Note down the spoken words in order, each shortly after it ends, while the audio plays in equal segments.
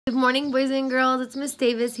Good morning, boys and girls. It's Miss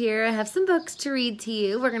Davis here. I have some books to read to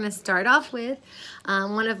you. We're going to start off with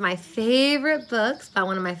one of my favorite books by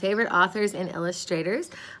one of my favorite authors and illustrators,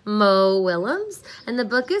 Mo Willems. And the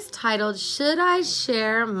book is titled, Should I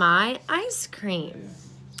Share My Ice Cream?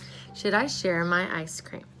 Should I Share My Ice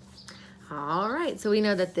Cream? All right, so we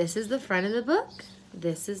know that this is the front of the book.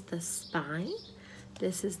 This is the spine.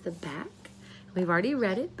 This is the back. We've already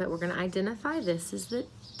read it, but we're going to identify this is the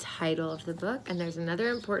title of the book, and there's another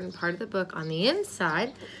important part of the book on the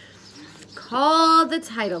inside called the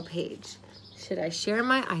title page. Should I Share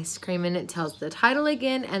My Ice Cream? And it tells the title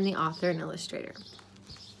again and the author and illustrator.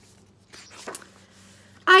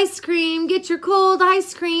 Ice cream, get your cold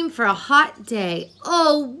ice cream for a hot day.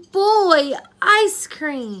 Oh boy, ice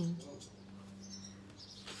cream.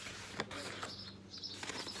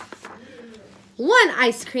 One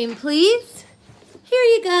ice cream, please. Here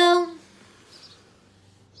you go.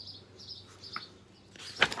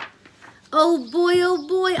 Oh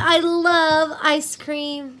boy, I love ice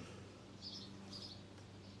cream.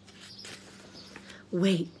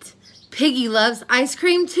 Wait, Piggy loves ice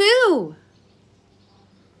cream too.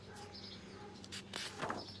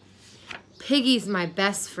 Piggy's my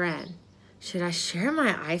best friend. Should I share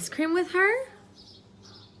my ice cream with her?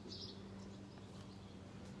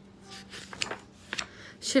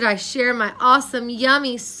 Should I share my awesome,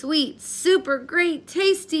 yummy, sweet, super great,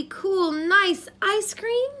 tasty, cool, nice ice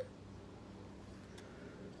cream?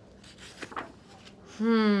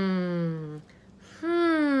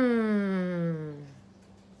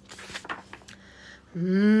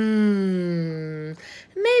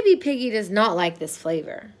 Maybe Piggy does not like this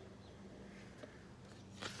flavor.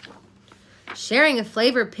 Sharing a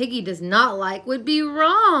flavor Piggy does not like would be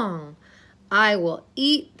wrong. I will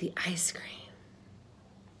eat the ice cream.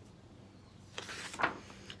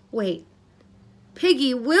 Wait,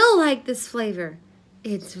 Piggy will like this flavor.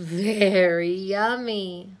 It's very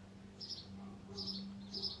yummy.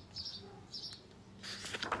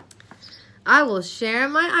 I will share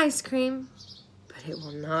my ice cream, but it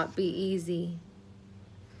will not be easy.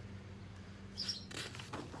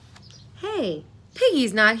 Hey,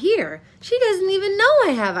 Piggy's not here. She doesn't even know I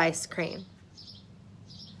have ice cream.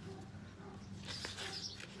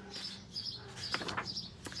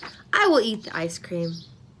 I will eat the ice cream.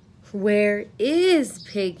 Where is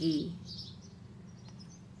Piggy?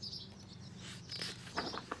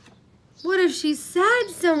 What if she's sad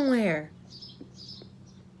somewhere?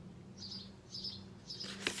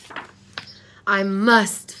 I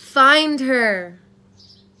must find her.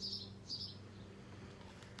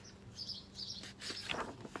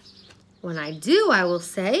 When I do, I will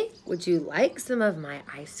say, would you like some of my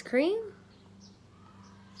ice cream?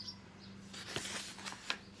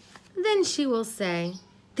 Then she will say,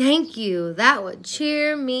 thank you, that would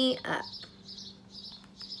cheer me up.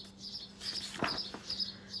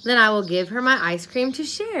 Then I will give her my ice cream to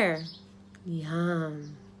share.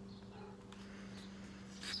 Yum.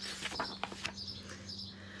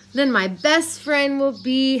 Then my best friend will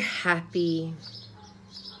be happy.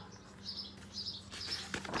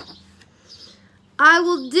 I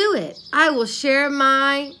will do it. I will share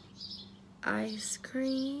my ice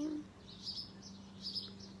cream.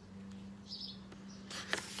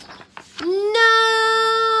 No!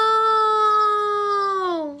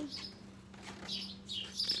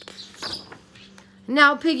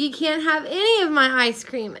 Now Piggy can't have any of my ice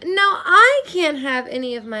cream. Now I can't have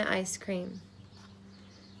any of my ice cream.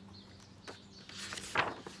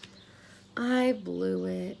 I blew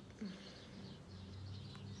it.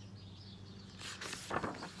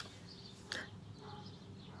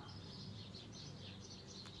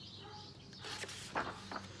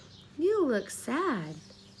 You look sad.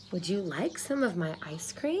 Would you like some of my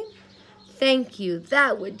ice cream? Thank you.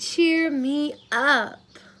 That would cheer me up.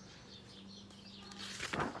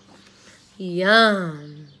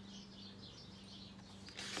 Yum.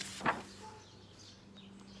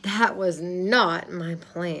 That was not my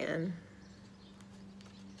plan.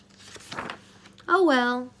 Oh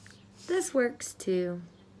well, this works too.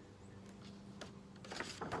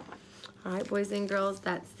 All right, boys and girls,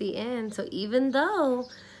 that's the end. So even though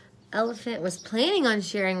Elephant was planning on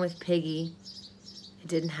sharing with Piggy, it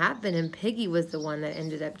didn't happen, and Piggy was the one that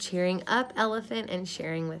ended up cheering up Elephant and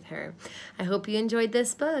sharing with her. I hope you enjoyed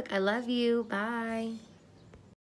this book. I love you. Bye.